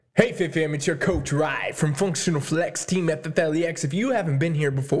Hey Fit Fam, it's your Coach Rye from Functional Flex Team FFLEX. If you haven't been here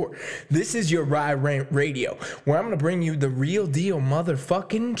before, this is your Rye Rant Radio, where I'm going to bring you the real deal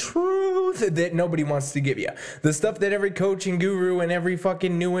motherfucking truth that nobody wants to give you. The stuff that every coaching guru and every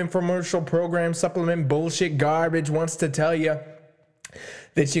fucking new infomercial program supplement bullshit garbage wants to tell you.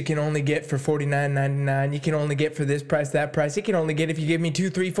 That you can only get for $49.99. You can only get for this price, that price. You can only get if you give me 2,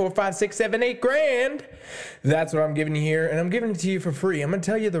 3, 4, 5, 6, 7, 8 grand. That's what I'm giving you here, and I'm giving it to you for free. I'm going to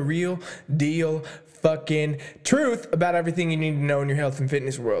tell you the real deal fucking truth about everything you need to know in your health and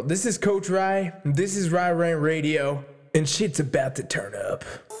fitness world. This is Coach Rye. This is Rye Rant Radio, and shit's about to turn up.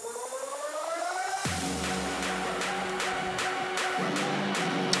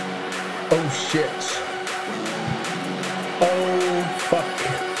 Oh, shit. Oh, fuck.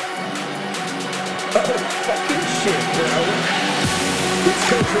 Oh, fucking shit, bro. It's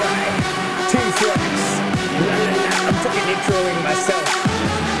Coach Rye. Team Flex. La, la, la. I'm fucking introing myself.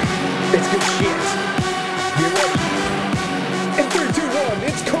 It's good shit. Get ready. In 3, 2, 1,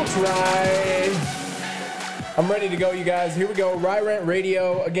 it's Coach Rye. I'm ready to go, you guys. Here we go. Rye Rant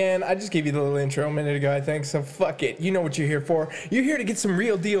Radio. Again, I just gave you the little intro a minute ago, I think, so fuck it. You know what you're here for. You're here to get some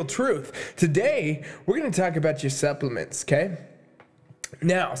real deal truth. Today, we're going to talk about your supplements, okay?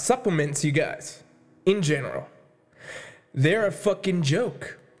 Now, supplements, you guys, in general, they're a fucking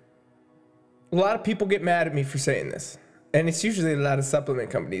joke. A lot of people get mad at me for saying this, and it's usually a lot of supplement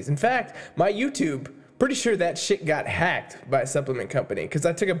companies. In fact, my YouTube, pretty sure that shit got hacked by a supplement company because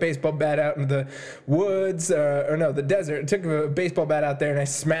I took a baseball bat out in the woods, the desert. I took a baseball bat out there and I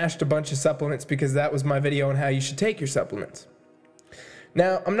smashed a bunch of supplements because that was my video on how you should take your supplements.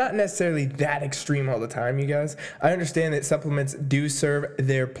 Now, I'm not necessarily that extreme all the time, you guys. I understand that supplements do serve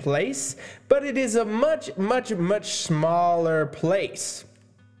their place, but it is a much, much, much smaller place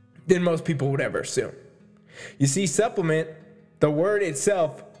than most people would ever assume. You see, supplement, the word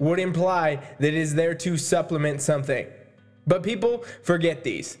itself would imply that it is there to supplement something. But people forget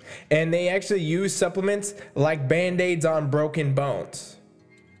these, and they actually use supplements like Band-Aids on broken bones.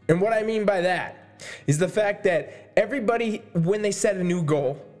 And what I mean by that is the fact that everybody, when they set a new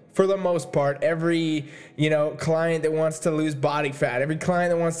goal, for the most part, every, client that wants to lose body fat, every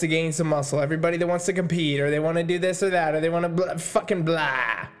client that wants to gain some muscle, everybody that wants to compete, or they want to do this or that, or they want to fucking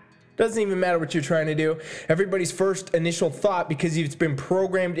blah. Doesn't even matter what you're trying to do. Everybody's first initial thought, because it's been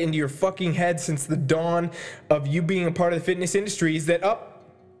programmed into your fucking head since the dawn of you being a part of the fitness industry, is that, I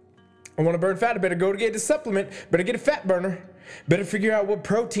want to burn fat, I better go to get a supplement, better get a fat burner. Better figure out what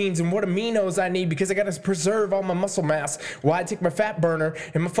proteins and what aminos I need because I got to preserve all my muscle mass while I take my fat burner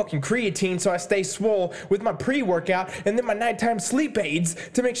and my fucking creatine so I stay swole with my pre-workout and then my nighttime sleep aids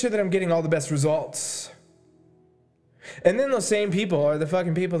to make sure that I'm getting all the best results. And then those same people are the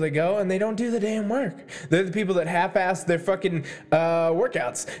fucking people that go and they don't do the damn work. They're the people that half-ass their fucking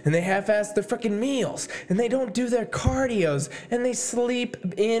workouts, and they half-ass their fucking meals, and they don't do their cardios, and they sleep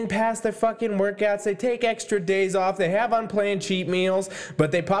in past their fucking workouts. They take extra days off. They have unplanned cheat meals,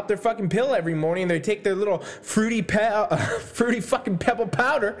 but they pop their fucking pill every morning. They take their little fruity fucking pebble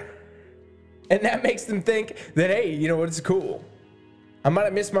powder, and that makes them think that, hey, you know what, it's cool. I might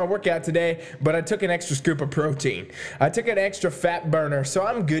have missed my workout today, but I took an extra scoop of protein. I took an extra fat burner, so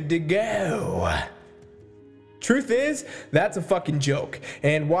I'm good to go. Truth is, that's a fucking joke.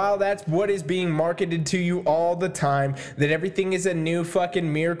 And while that's what is being marketed to you all the time, that everything is a new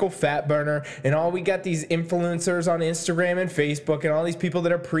fucking miracle fat burner, and all we got these influencers on Instagram and Facebook, and all these people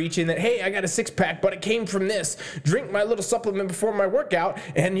that are preaching that, hey, I got a six-pack, but it came from this. Drink my little supplement before my workout,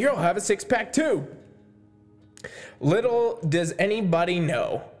 and you'll have a six-pack too. Little does anybody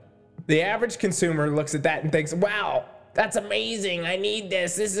know, the average consumer looks at that and thinks, wow, that's amazing. I need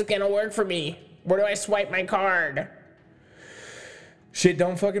this. This is going to work for me. Where do I swipe my card? Shit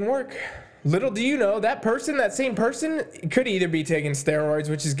don't fucking work. Little do you know, that same person could either be taking steroids,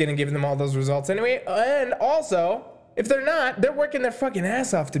 which is going to give them all those results anyway, and also, if they're not, they're working their fucking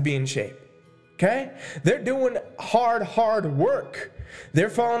ass off to be in shape. Okay? They're doing hard work. They're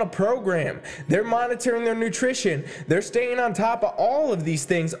following a program. They're monitoring their nutrition. They're staying on top of all of these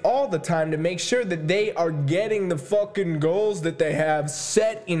things all the time to make sure that they are getting the fucking goals that they have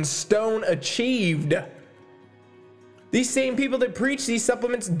set in stone achieved. These same people that preach these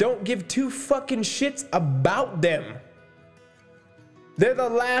supplements don't give two fucking shits about them. They're the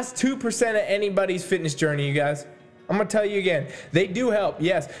last 2% of anybody's fitness journey, you guys. I'm going to tell you again, they do help.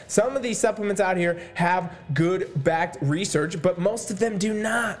 Yes, some of these supplements out here have good backed research, but most of them do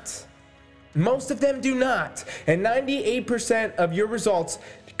not. Most of them do not. And 98% of your results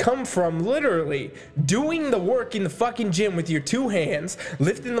come from literally doing the work in the fucking gym with your 2 hands,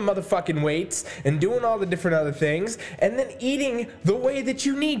 lifting the motherfucking weights, and doing all the different other things, and then eating the way that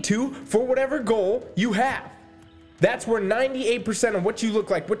you need to for whatever goal you have. That's where 98% of what you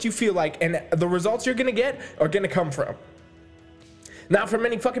look like, what you feel like, and the results you're gonna get are gonna come from. Not from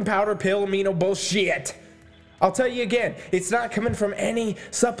any fucking powder, pill, amino bullshit. I'll tell you again, it's not coming from any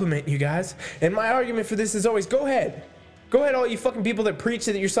supplement, you guys. And my argument for this is always, go ahead. Go ahead, all you fucking people that preach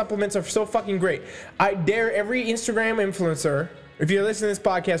that your supplements are so fucking great. I dare every Instagram influencer, if you're listening to this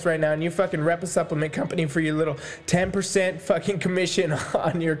podcast right now and you fucking rep a supplement company for your little 10% fucking commission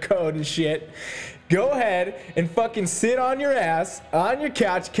on your code and shit, go ahead and fucking sit on your ass, on your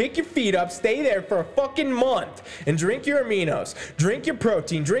couch, kick your feet up, stay there for a fucking month and drink your aminos, drink your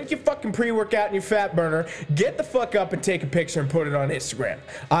protein, drink your fucking pre-workout and your fat burner, get the fuck up and take a picture and put it on Instagram.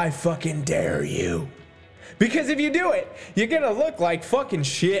 I fucking dare you. Because if you do it, you're gonna look like fucking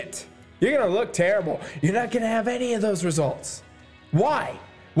shit. You're gonna look terrible. You're not gonna have any of those results. Why?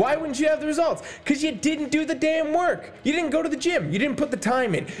 Why wouldn't you have the results? Because you didn't do the damn work. You didn't go to the gym. You didn't put the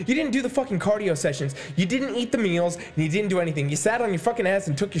time in. You didn't do the fucking cardio sessions. You didn't eat the meals, and you didn't do anything. You sat on your fucking ass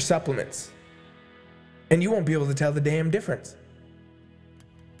and took your supplements. And you won't be able to tell the damn difference.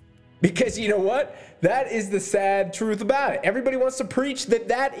 Because you know what? That is the sad truth about it. Everybody wants to preach that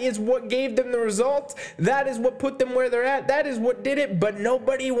that is what gave them the results. That is what put them where they're at. That is what did it. But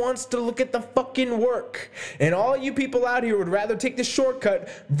nobody wants to look at the fucking work. And all you people out here would rather take the shortcut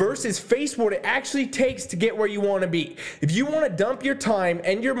versus face what it actually takes to get where you want to be. If you want to dump your time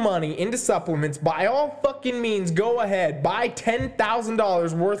and your money into supplements, by all fucking means, go ahead. Buy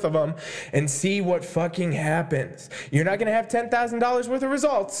 $10,000 worth of them and see what fucking happens. You're not going to have $10,000 worth of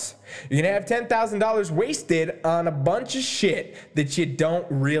results. You're going to have $10,000 wasted on a bunch of shit that you don't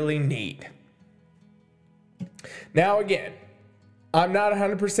really need. Now again, I'm not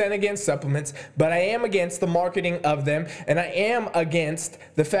 100% against supplements, but I am against the marketing of them, and I am against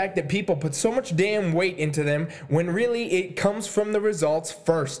the fact that people put so much damn weight into them when really it comes from the results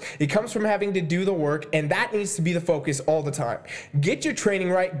first. It comes from having to do the work, and that needs to be the focus all the time. Get your training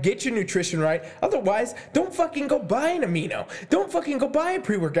right, get your nutrition right, otherwise don't fucking go buy an amino. Don't fucking go buy a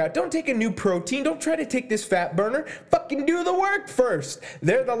pre-workout. Don't take a new protein. Don't try to take this fat burner. Fucking do the work first.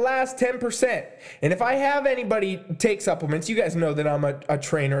 They're the last 10%. And if I have anybody take supplements, you guys know that I'm a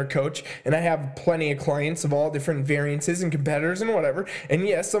trainer, a coach, and I have plenty of clients of all different variances and competitors and whatever. And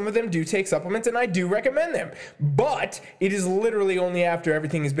yes, some of them do take supplements, and I do recommend them. But it is literally only after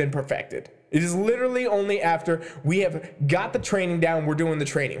everything has been perfected. It is literally only after we have got the training down, we're doing the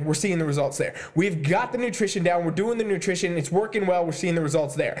training. We're seeing the results there. We've got the nutrition down, we're doing the nutrition, it's working well, we're seeing the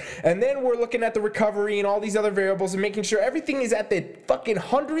results there. And then we're looking at the recovery and all these other variables and making sure everything is at the fucking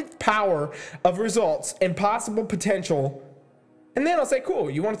 100th power of results and possible potential. And then I'll say, cool,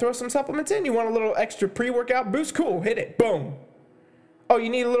 you want to throw some supplements in? You want a little extra pre-workout boost? Cool, hit it, boom. Oh, you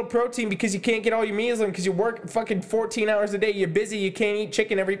need a little protein because you can't get all your meals in because you work fucking 14 hours a day, you're busy, you can't eat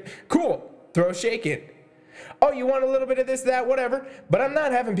chicken cool. Throw a shake in. Oh, you want a little bit of this, that, whatever. But I'm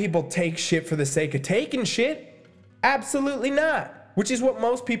not having people take shit for the sake of taking shit. Absolutely not. Which is what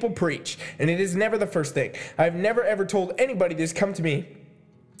most people preach. And it is never the first thing. I've never ever told anybody to just come to me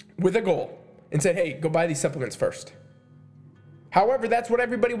with a goal and said, hey, go buy these supplements first. However, that's what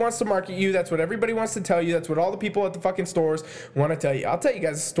everybody wants to market you. That's what everybody wants to tell you. That's what all the people at the fucking stores want to tell you. I'll tell you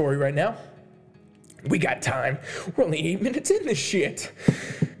guys a story right now. We got time. We're only 8 minutes in this shit.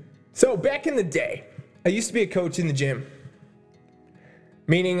 So back in the day, I used to be a coach in the gym,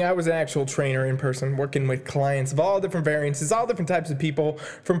 meaning I was an actual trainer in person, working with clients of all different variances, all different types of people,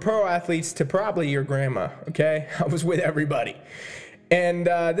 from pro athletes to probably your grandma, okay? I was with everybody. And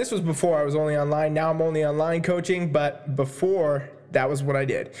this was before I was only online. Now I'm only online coaching, but before, that was what I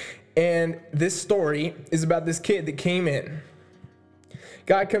did. And this story is about this kid that came in.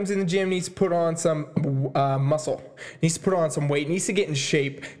 Guy comes in the gym, needs to put on some muscle, needs to put on some weight, needs to get in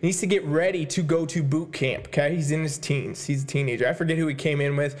shape, needs to get ready to go to boot camp, okay? He's in his teens. He's a teenager. I forget who he came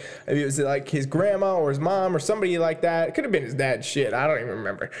in with. Maybe it was like his grandma or his mom or somebody like that. It could have been his dad. Shit, I don't even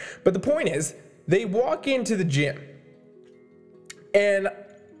remember. But the point is, they walk into the gym, and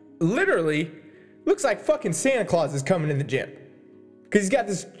literally looks like fucking Santa Claus is coming in the gym. Because he's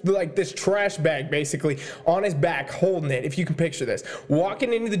got this trash bag basically on his back holding it, if you can picture this.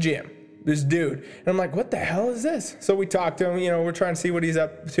 Walking into the gym, this dude. And I'm like, what the hell is this? So we talked to him, we're trying to see what he's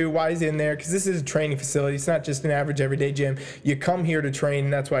up to, why he's in there. Because this is a training facility. It's not just an average everyday gym. You come here to train,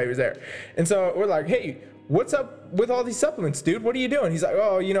 and that's why he was there. And so we're like, hey, what's up with all these supplements, dude? What are you doing? He's like,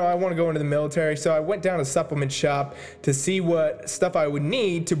 oh, I want to go into the military. So I went down to a supplement shop to see what stuff I would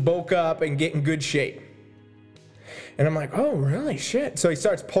need to bulk up and get in good shape. And I'm like, oh, really? Shit. So he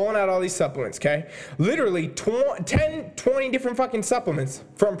starts pulling out all these supplements, okay? Literally 10, 20 different fucking supplements,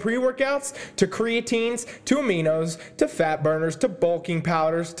 from pre-workouts to creatines to aminos to fat burners to bulking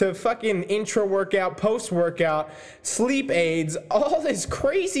powders to fucking intra-workout, post-workout, sleep aids, all this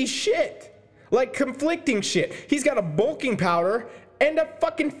crazy shit. Like conflicting shit. He's got a bulking powder and a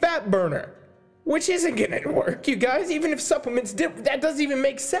fucking fat burner, which isn't gonna work, you guys. Even if supplements did, that doesn't even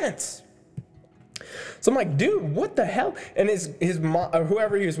make sense. So I'm like, dude, what the hell? And his mom, or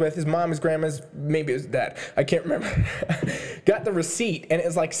whoever he was with, his mom, his grandma's, maybe his dad, I can't remember, got the receipt, and it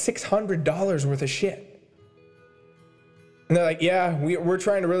was like $600 worth of shit. And they're like, yeah, we're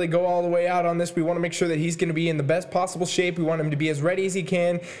trying to really go all the way out on this. We want to make sure that he's going to be in the best possible shape. We want him to be as ready as he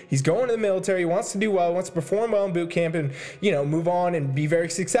can. He's going to the military. He wants to do well. He wants to perform well in boot camp and, move on and be very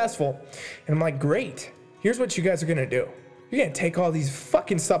successful. And I'm like, great. Here's what you guys are going to do. You're going to take all these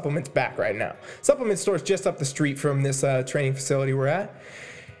fucking supplements back right now. Supplement store's just up the street from this training facility we're at.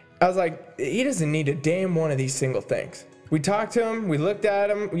 I was like, he doesn't need a damn one of these single things. We talked to him. We looked at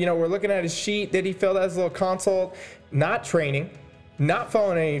him. We're looking at his sheet that he filled out, his little consult. Not training, not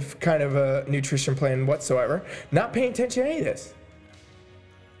following any kind of a nutrition plan whatsoever, not paying attention to any of this.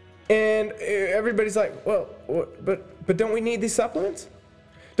 And everybody's like, well, but don't we need these supplements?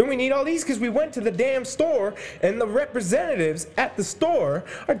 Don't we need all these? Because we went to the damn store and the representatives at the store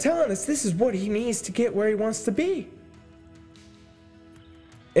are telling us this is what he needs to get where he wants to be.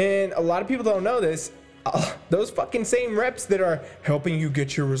 And a lot of people don't know this. Those fucking same reps that are helping you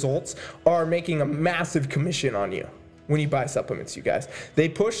get your results are making a massive commission on you when you buy supplements, you guys. They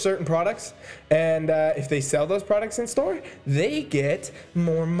push certain products, and if they sell those products in store, they get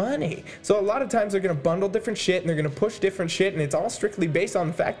more money. So a lot of times they're going to bundle different shit and they're going to push different shit, and it's all strictly based on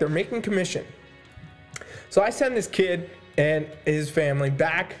the fact they're making commission. So I send this kid and his family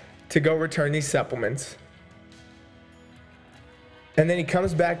back to go return these supplements. And then he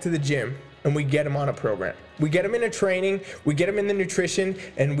comes back to the gym and we get him on a program. We get him in a training, we get him in the nutrition,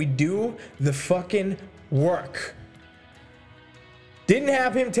 and we do the fucking work. Didn't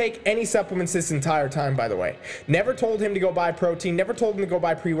have him take any supplements this entire time, by the way. Never told him to go buy protein, never told him to go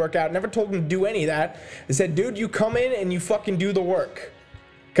buy pre-workout, never told him to do any of that. I said, dude, you come in and you fucking do the work.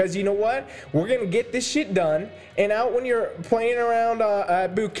 Because you know what? We're going to get this shit done. And out when you're playing around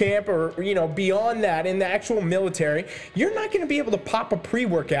at boot camp or, beyond that in the actual military, you're not going to be able to pop a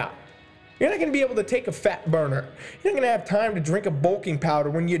pre-workout. You're not going to be able to take a fat burner. You're not going to have time to drink a bulking powder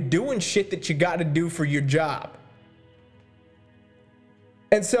when you're doing shit that you got to do for your job.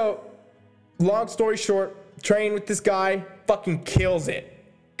 And so, long story short, train with this guy, fucking kills it.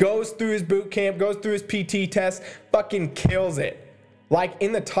 Goes through his boot camp, goes through his PT test, fucking kills it. Like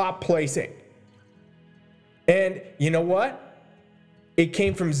in the top placing. And you know what? It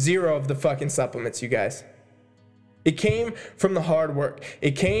came from zero of the fucking supplements, you guys. It came from the hard work.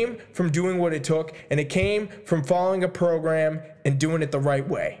 It came from doing what it took, and it came from following a program and doing it the right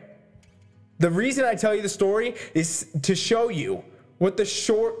way. The reason I tell you the story is to show you what the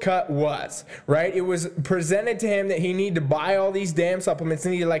shortcut was, right? It was presented to him that he needed to buy all these damn supplements.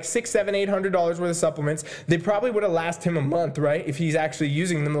 He needed like $600, $700, $800 worth of supplements. They probably would have lasted him a month, right? If he's actually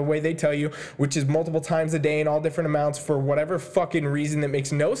using them the way they tell you, which is multiple times a day in all different amounts for whatever fucking reason that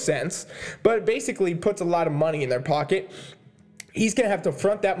makes no sense. But it basically puts a lot of money in their pocket. He's going to have to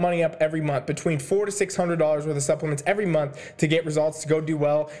front that money up every month, between $400 to $600 worth of supplements every month to get results, to go do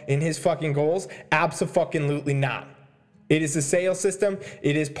well in his fucking goals. Abso-fucking-lutely not. It is a sales system.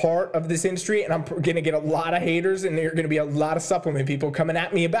 It is part of this industry, and I'm going to get a lot of haters, and there are going to be a lot of supplement people coming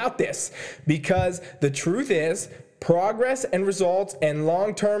at me about this, because the truth is, progress and results and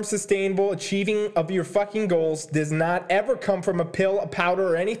long-term sustainable achieving of your fucking goals does not ever come from a pill, a powder,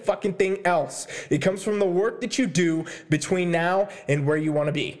 or any fucking thing else. It comes from the work that you do between now and where you want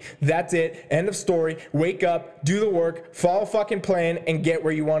to be. That's it. End of story. Wake up, do the work, follow a fucking plan, and get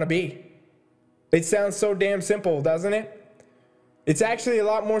where you want to be. It sounds so damn simple, doesn't it? It's actually a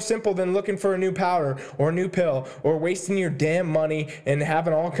lot more simple than looking for a new powder or a new pill or wasting your damn money and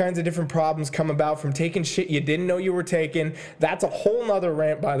having all kinds of different problems come about from taking shit you didn't know you were taking. That's a whole nother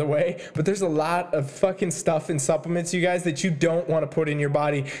rant, by the way. But there's a lot of fucking stuff in supplements, you guys, that you don't want to put in your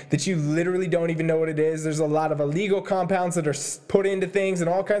body, that you literally don't even know what it is. There's a lot of illegal compounds that are put into things and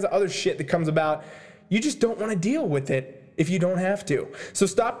all kinds of other shit that comes about. You just don't want to deal with it if you don't have to. So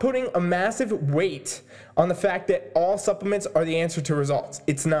stop putting a massive weight on the fact that all supplements are the answer to results.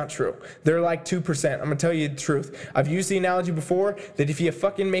 It's not true. They're like 2%. I'm gonna tell you the truth. I've used the analogy before that if you're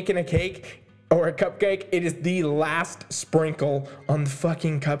fucking making a cake or a cupcake, it is the last sprinkle on the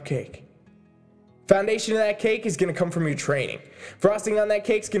fucking cupcake. Foundation of that cake is going to come from your training. Frosting on that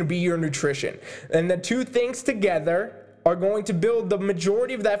cake is going to be your nutrition. And the two things together are going to build the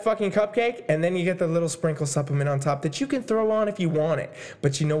majority of that fucking cupcake, and then you get the little sprinkle supplement on top that you can throw on if you want it.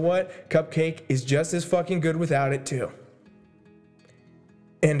 But you know what? Cupcake is just as fucking good without it too.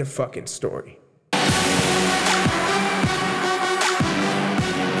 End of fucking story.